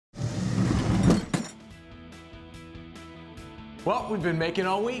Well, we've been making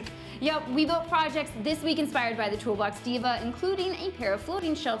all week. Yep, we built projects this week inspired by the Toolbox Diva, including a pair of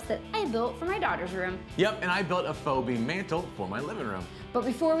floating shelves that I built for my daughter's room. Yep, and I built a faux beam mantle for my living room. But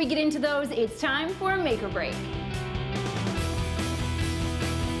before we get into those, it's time for a make or break.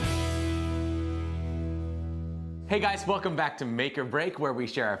 Hey guys, welcome back to Make or Break, where we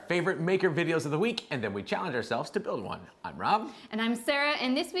share our favorite maker videos of the week and then we challenge ourselves to build one. I'm Rob. And I'm Sarah,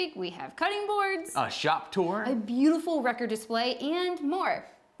 and this week we have cutting boards, a shop tour, a beautiful record display, and more.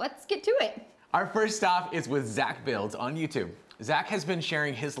 Let's get to it. Our first stop is with Zac Builds on YouTube. Zac has been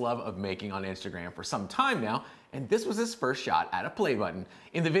sharing his love of making on Instagram for some time now, and this was his first shot at a play button.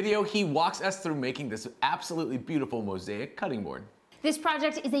 In the video, he walks us through making this absolutely beautiful mosaic cutting board. This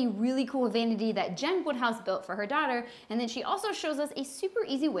project is a really cool vanity that Jen Woodhouse built for her daughter, and then she also shows us a super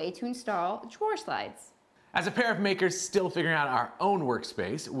easy way to install drawer slides. As a pair of makers still figuring out our own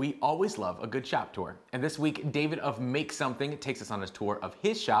workspace, we always love a good shop tour. And this week, David of Make Something takes us on a tour of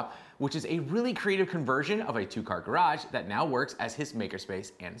his shop, which is a really creative conversion of a two-car garage that now works as his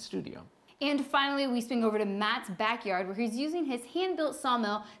makerspace and studio. And finally, we swing over to Matt's backyard, where he's using his hand-built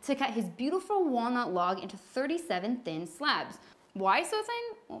sawmill to cut his beautiful walnut log into 37 thin slabs. Why so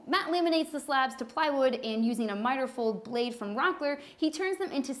thin? Well, Matt laminates the slabs to plywood, and using a miter fold blade from Rockler, he turns them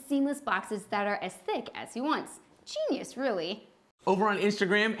into seamless boxes that are as thick as he wants. Genius, really. Over on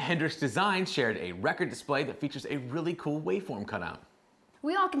Instagram, Hendrix Design shared a record display that features a really cool waveform cutout.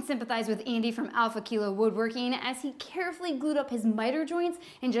 We all can sympathize with Andy from Alpha Kilo Woodworking as he carefully glued up his miter joints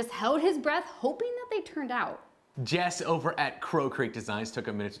and just held his breath, hoping that they turned out. Jess over at Crow Creek Designs took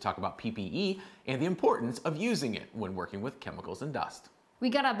a minute to talk about PPE and the importance of using it when working with chemicals and dust. We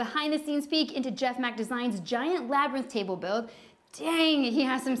got a behind-the-scenes peek into Jeff Mack Design's giant labyrinth table build. Dang, he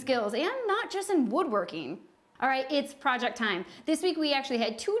has some skills, and not just in woodworking. All right, it's project time. This week we actually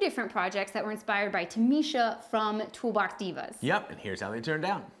had two different projects that were inspired by Tamisha from Toolbox Divas. Yep, and here's how they turned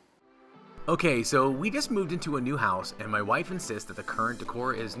out. Okay, so we just moved into a new house, and my wife insists that the current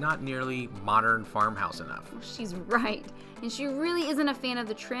decor is not nearly modern farmhouse enough. She's right, and she really isn't a fan of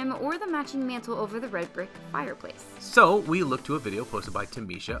the trim or the matching mantle over the red brick fireplace. So we looked to a video posted by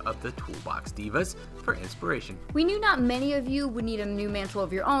Tamisha of the Toolbox Divas for inspiration. We knew not many of you would need a new mantle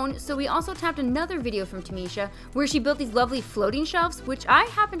of your own, so we also tapped another video from Tamisha where she built these lovely floating shelves, which I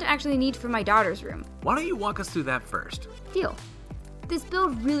happen to actually need for my daughter's room. Why don't you walk us through that first? Deal. This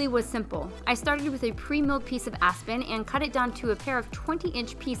build really was simple. I started with a pre-milled piece of aspen and cut it down to a pair of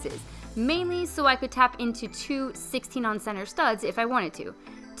 20-inch pieces, mainly so I could tap into two 16-on-center studs if I wanted to.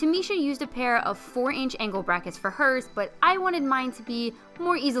 Tamisha used a pair of 4-inch angle brackets for hers, but I wanted mine to be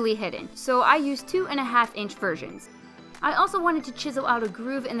more easily hidden, so I used 2.5-inch versions. I also wanted to chisel out a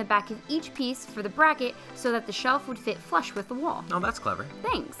groove in the back of each piece for the bracket so that the shelf would fit flush with the wall. Oh, that's clever.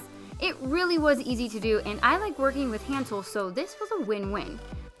 Thanks. It really was easy to do, and I like working with hand tools, so this was a win-win.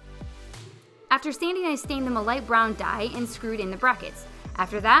 After sanding, I stained them a light brown dye and screwed in the brackets.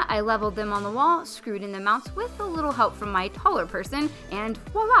 After that, I leveled them on the wall, screwed in the mounts with a little help from my taller person, and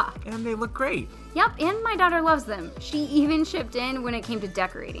voila! And they look great. Yep, and my daughter loves them. She even chipped in when it came to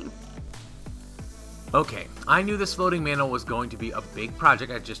decorating. Okay, I knew this floating mantle was going to be a big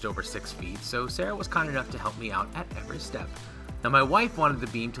project at just over 6 feet, so Sarah was kind enough to help me out at every step. Now my wife wanted the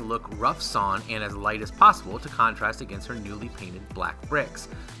beam to look rough sawn and as light as possible to contrast against her newly painted black bricks.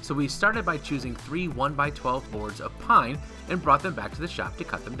 So we started by choosing 3 1x12 boards of pine and brought them back to the shop to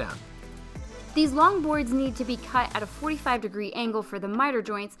cut them down. These long boards need to be cut at a 45-degree angle for the miter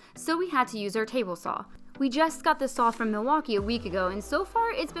joints, so we had to use our table saw. We just got the saw from Milwaukee a week ago, and so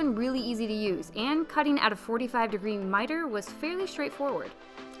far it's been really easy to use, and cutting at a 45-degree miter was fairly straightforward.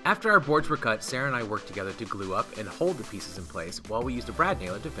 After our boards were cut, Sarah and I worked together to glue up and hold the pieces in place while we used a brad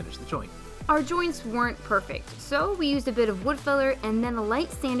nailer to finish the joint. Our joints weren't perfect, so we used a bit of wood filler and then a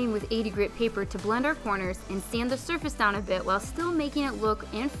light sanding with 80 grit paper to blend our corners and sand the surface down a bit while still making it look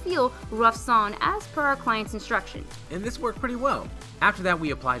and feel rough sawn as per our client's instructions. And this worked pretty well. After that, we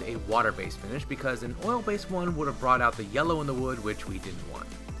applied a water-based finish because an oil-based one would have brought out the yellow in the wood, which we didn't want.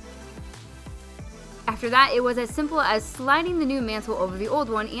 After that, it was as simple as sliding the new mantle over the old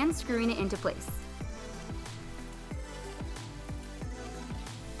one and screwing it into place.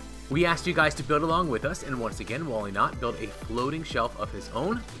 We asked you guys to build along with us, and once again, Wally Knott built a floating shelf of his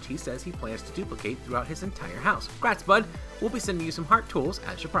own, which he says he plans to duplicate throughout his entire house. Congrats, bud! We'll be sending you some HART tools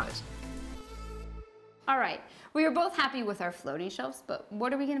as your prize. Alright, we were both happy with our floating shelves, but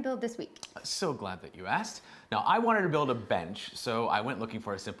what are we going to build this week? So glad that you asked. Now, I wanted to build a bench, so I went looking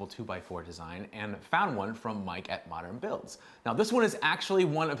for a simple 2x4 design and found one from Mike at Modern Builds. Now, this one is actually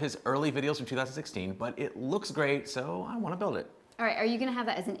one of his early videos from 2016, but it looks great, so I want to build it. All right, are you gonna have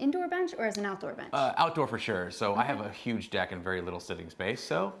that as an indoor bench or as an outdoor bench? Outdoor for sure. So I have a huge deck and very little sitting space,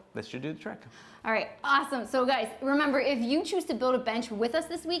 so this should do the trick. All right, awesome. So guys, remember, if you choose to build a bench with us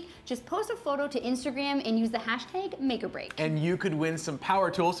this week, just post a photo to Instagram and use the hashtag #MakeOrBreak. And you could win some power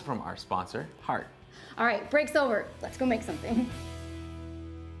tools from our sponsor, HART. All right, break's over. Let's go make something.